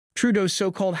Trudeau's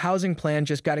so-called housing plan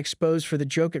just got exposed for the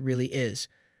joke it really is.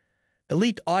 The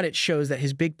leaked audit shows that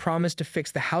his big promise to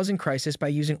fix the housing crisis by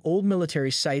using old military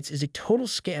sites is a total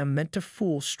scam meant to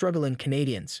fool struggling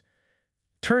Canadians.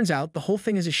 Turns out the whole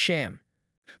thing is a sham.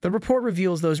 The report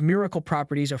reveals those miracle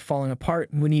properties are falling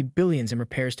apart and we need billions in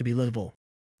repairs to be livable.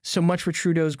 So much for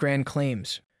Trudeau's grand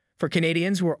claims. For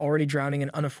Canadians who are already drowning in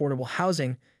unaffordable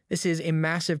housing, this is a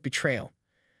massive betrayal.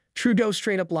 Trudeau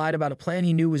straight up lied about a plan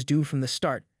he knew was due from the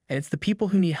start, and it's the people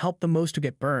who need help the most who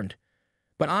get burned.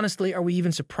 But honestly, are we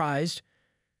even surprised?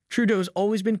 Trudeau's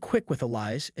always been quick with the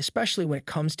lies, especially when it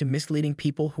comes to misleading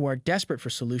people who are desperate for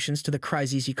solutions to the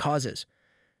crises he causes.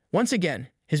 Once again,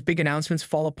 his big announcements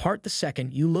fall apart the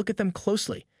second you look at them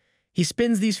closely. He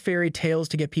spins these fairy tales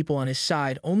to get people on his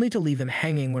side, only to leave them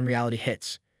hanging when reality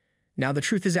hits. Now the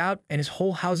truth is out, and his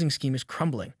whole housing scheme is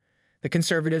crumbling. The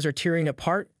Conservatives are tearing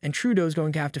apart, and Trudeau's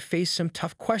going to have to face some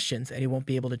tough questions that he won't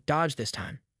be able to dodge this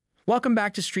time. Welcome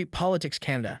back to Street Politics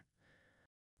Canada.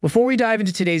 Before we dive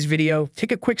into today's video,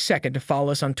 take a quick second to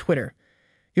follow us on Twitter.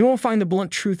 You won't find the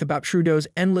blunt truth about Trudeau's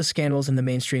endless scandals in the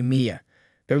mainstream media.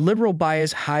 Their liberal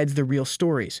bias hides the real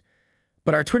stories.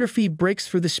 But our Twitter feed breaks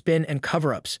through the spin and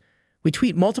cover-ups. We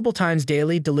tweet multiple times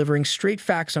daily, delivering straight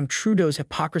facts on Trudeau's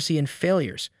hypocrisy and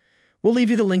failures. We'll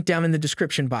leave you the link down in the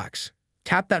description box.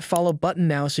 Tap that follow button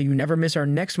now so you never miss our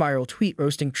next viral tweet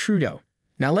roasting Trudeau.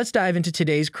 Now let's dive into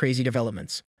today's crazy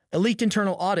developments. A leaked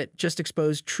internal audit just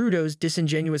exposed Trudeau's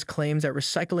disingenuous claims that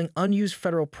recycling unused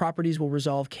federal properties will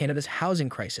resolve Canada's housing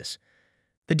crisis.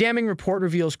 The damning report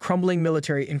reveals crumbling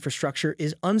military infrastructure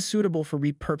is unsuitable for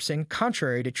repurposing,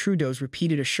 contrary to Trudeau's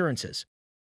repeated assurances.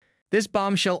 This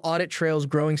bombshell audit trails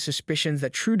growing suspicions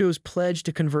that Trudeau's pledge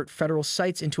to convert federal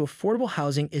sites into affordable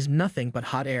housing is nothing but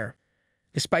hot air.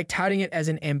 Despite touting it as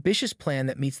an ambitious plan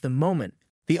that meets the moment,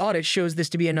 the audit shows this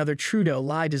to be another Trudeau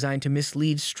lie designed to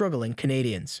mislead struggling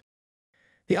Canadians.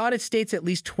 The audit states at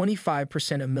least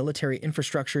 25% of military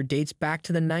infrastructure dates back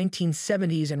to the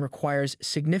 1970s and requires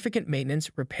significant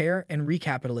maintenance, repair, and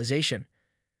recapitalization.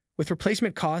 With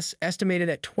replacement costs estimated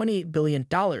at $28 billion,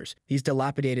 these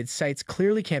dilapidated sites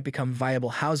clearly can't become viable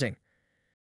housing.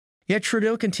 Yet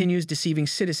Trudeau continues deceiving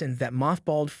citizens that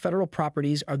mothballed federal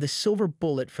properties are the silver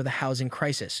bullet for the housing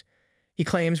crisis. He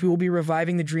claims we will be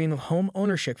reviving the dream of home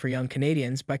ownership for young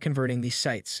Canadians by converting these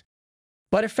sites.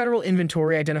 But a federal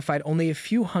inventory identified only a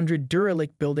few hundred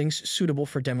derelict buildings suitable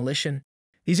for demolition.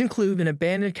 These include an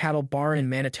abandoned cattle barn in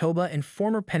Manitoba and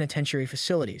former penitentiary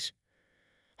facilities.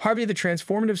 Hardly the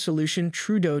transformative solution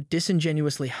Trudeau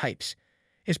disingenuously hypes.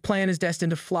 His plan is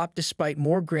destined to flop despite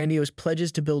more grandiose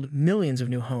pledges to build millions of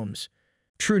new homes.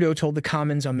 Trudeau told the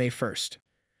Commons on May 1st.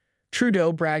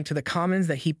 Trudeau bragged to the Commons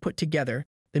that he put together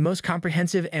the most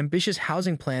comprehensive, ambitious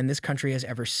housing plan this country has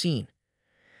ever seen.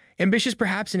 Ambitious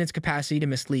perhaps in its capacity to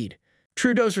mislead.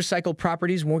 Trudeau's recycled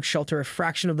properties won't shelter a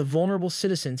fraction of the vulnerable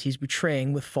citizens he's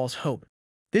betraying with false hope.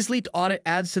 This leaked audit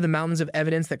adds to the mountains of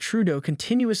evidence that Trudeau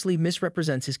continuously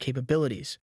misrepresents his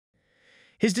capabilities.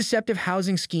 His deceptive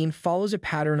housing scheme follows a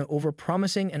pattern of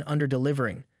overpromising and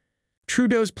under-delivering.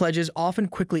 Trudeau's pledges often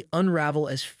quickly unravel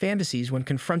as fantasies when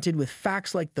confronted with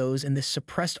facts like those in this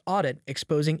suppressed audit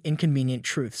exposing inconvenient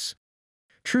truths.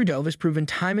 Trudeau has proven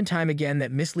time and time again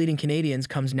that misleading Canadians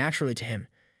comes naturally to him.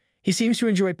 He seems to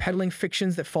enjoy peddling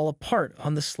fictions that fall apart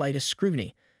on the slightest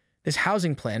scrutiny. This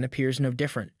housing plan appears no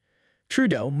different.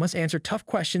 Trudeau must answer tough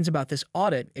questions about this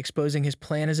audit, exposing his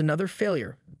plan as another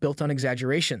failure, built on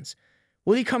exaggerations.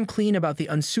 Will he come clean about the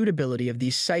unsuitability of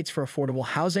these sites for affordable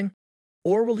housing?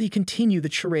 Or will he continue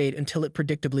the charade until it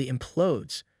predictably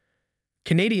implodes?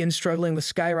 Canadians struggling with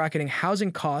skyrocketing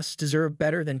housing costs deserve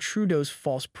better than Trudeau's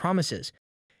false promises.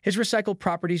 His recycled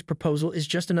properties proposal is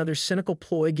just another cynical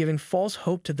ploy giving false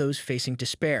hope to those facing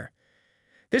despair.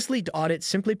 This leaked audit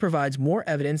simply provides more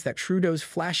evidence that Trudeau's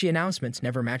flashy announcements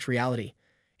never match reality.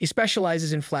 He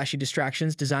specializes in flashy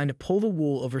distractions designed to pull the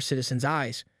wool over citizens'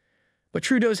 eyes. But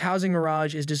Trudeau's housing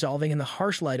mirage is dissolving in the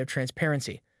harsh light of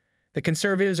transparency. The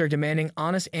Conservatives are demanding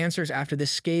honest answers after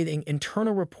this scathing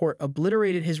internal report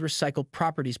obliterated his recycled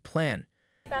properties plan.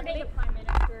 The Prime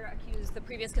Minister accused the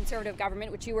previous Conservative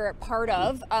government, which you were a part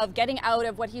of getting out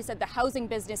of what he said the housing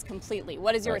business completely.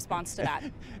 What is your response to that?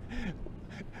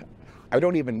 I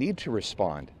don't even need to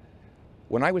respond.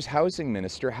 When I was housing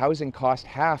minister, housing cost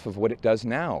half of what it does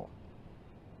now.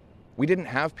 We didn't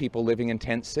have people living in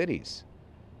tent cities.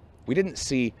 We didn't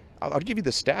see, I'll give you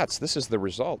the stats. This is the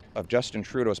result of Justin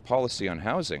Trudeau's policy on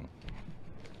housing.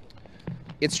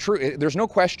 It's true, there's no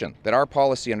question that our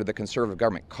policy under the Conservative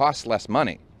government costs less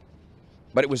money,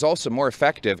 but it was also more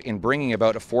effective in bringing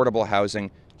about affordable housing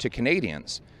to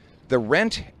Canadians. The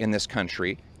rent in this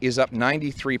country is up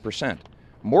 93%.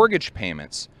 Mortgage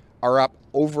payments are up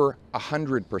over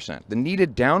 100%. The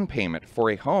needed down payment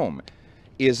for a home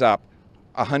is up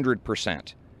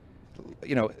 100%.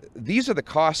 You know, these are the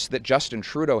costs that Justin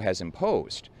Trudeau has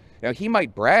imposed. Now, he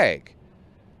might brag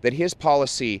that his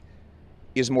policy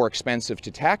is more expensive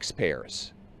to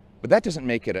taxpayers, but that doesn't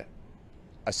make it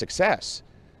a success.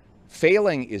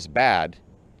 Failing is bad.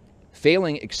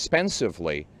 Failing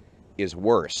expensively is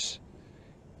worse.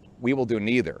 We will do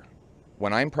neither.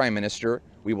 When I'm Prime Minister,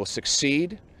 we will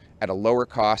succeed at a lower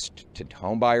cost to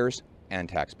homebuyers and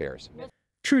taxpayers.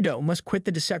 Trudeau must quit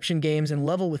the deception games and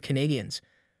level with Canadians.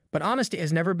 But honesty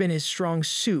has never been his strong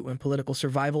suit when political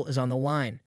survival is on the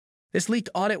line. This leaked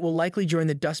audit will likely join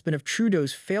the dustbin of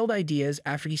Trudeau's failed ideas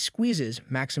after he squeezes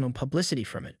maximum publicity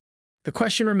from it. The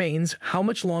question remains, how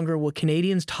much longer will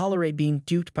Canadians tolerate being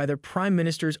duped by their Prime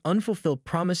Minister's unfulfilled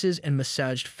promises and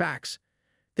massaged facts?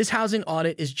 This housing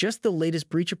audit is just the latest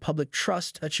breach of public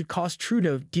trust that should cost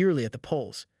Trudeau dearly at the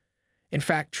polls. In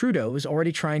fact, Trudeau is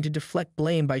already trying to deflect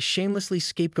blame by shamelessly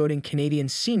scapegoating Canadian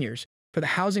seniors for the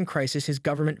housing crisis his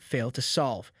government failed to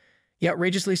solve. He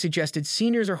outrageously suggested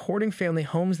seniors are hoarding family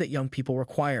homes that young people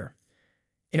require.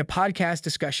 In a podcast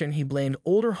discussion, he blamed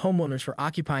older homeowners for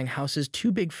occupying houses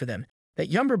too big for them that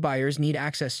younger buyers need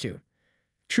access to.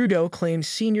 Trudeau claimed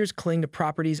seniors cling to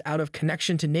properties out of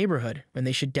connection to neighborhood when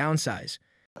they should downsize.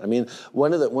 I mean,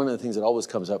 one of the things that always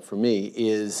comes up for me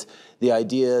is the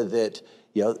idea that,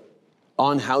 you know,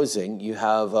 on housing, you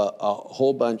have a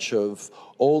whole bunch of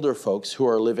older folks who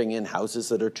are living in houses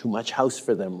that are too much house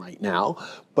for them right now,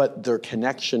 but their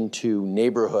connection to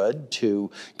neighborhood, to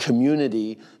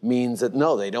community, means that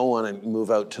no, they don't want to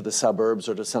move out to the suburbs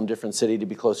or to some different city to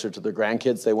be closer to their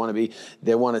grandkids. They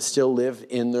want to still live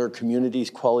in their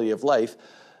community's quality of life,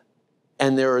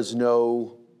 and there is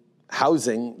no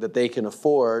housing that they can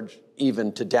afford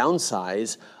even to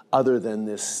downsize other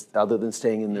than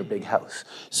staying in their big house.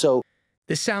 So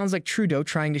this sounds like Trudeau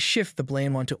trying to shift the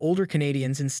blame onto older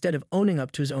Canadians instead of owning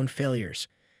up to his own failures.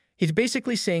 He's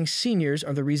basically saying seniors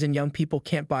are the reason young people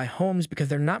can't buy homes because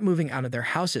they're not moving out of their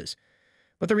houses.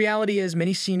 But the reality is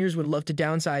many seniors would love to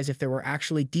downsize if there were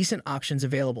actually decent options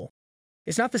available.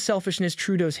 It's not the selfishness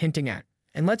Trudeau's hinting at.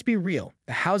 And let's be real,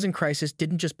 the housing crisis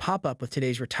didn't just pop up with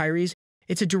today's retirees.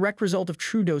 It's a direct result of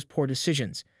Trudeau's poor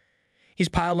decisions. He's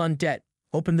piled on debt,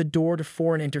 opened the door to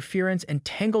foreign interference, and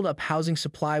tangled up housing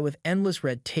supply with endless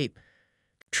red tape.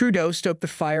 Trudeau stoked the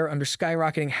fire under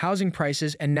skyrocketing housing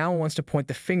prices and now wants to point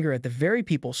the finger at the very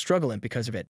people struggling because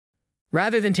of it.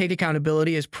 Rather than take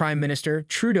accountability as Prime Minister,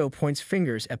 Trudeau points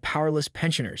fingers at powerless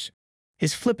pensioners.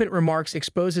 His flippant remarks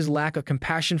expose his lack of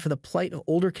compassion for the plight of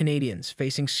older Canadians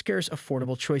facing scarce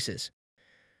affordable choices.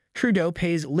 Trudeau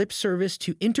pays lip service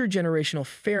to intergenerational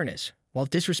fairness while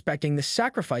disrespecting the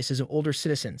sacrifices of older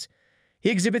citizens. He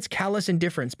exhibits callous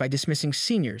indifference by dismissing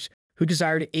seniors who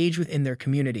desire to age within their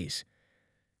communities.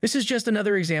 This is just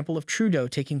another example of Trudeau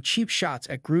taking cheap shots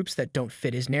at groups that don't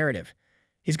fit his narrative.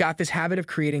 He's got this habit of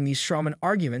creating these strawman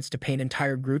arguments to paint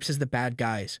entire groups as the bad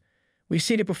guys. We've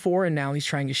seen it before, and now he's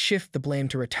trying to shift the blame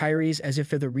to retirees as if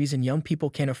they're the reason young people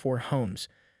can't afford homes.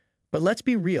 But let's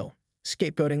be real.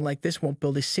 Scapegoating like this won't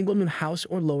build a single new house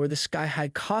or lower the sky-high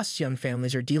costs young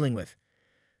families are dealing with.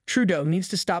 Trudeau needs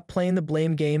to stop playing the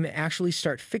blame game and actually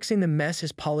start fixing the mess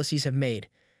his policies have made.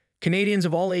 Canadians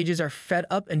of all ages are fed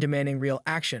up and demanding real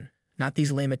action, not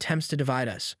these lame attempts to divide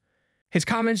us. His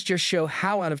comments just show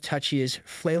how out of touch he is,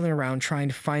 flailing around trying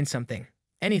to find something,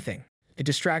 anything, to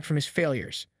distract from his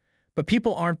failures. But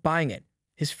people aren't buying it.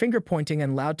 His finger-pointing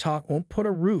and loud talk won't put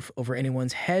a roof over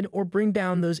anyone's head or bring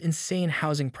down those insane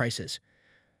housing prices.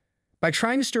 By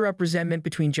trying to stir up resentment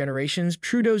between generations,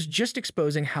 Trudeau's just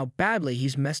exposing how badly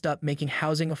he's messed up making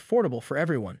housing affordable for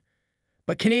everyone.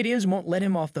 But Canadians won't let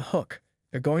him off the hook.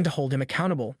 They're going to hold him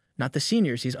accountable, not the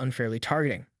seniors he's unfairly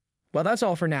targeting. Well, that's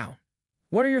all for now.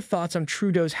 What are your thoughts on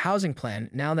Trudeau's housing plan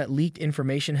now that leaked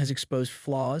information has exposed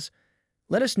flaws?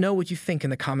 Let us know what you think in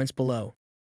the comments below.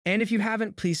 And if you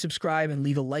haven't, please subscribe and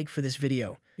leave a like for this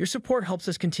video. Your support helps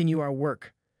us continue our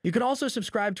work. You can also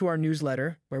subscribe to our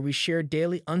newsletter, where we share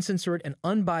daily uncensored and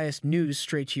unbiased news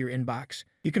straight to your inbox.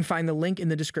 You can find the link in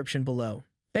the description below.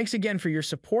 Thanks again for your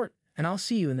support, and I'll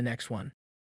see you in the next one.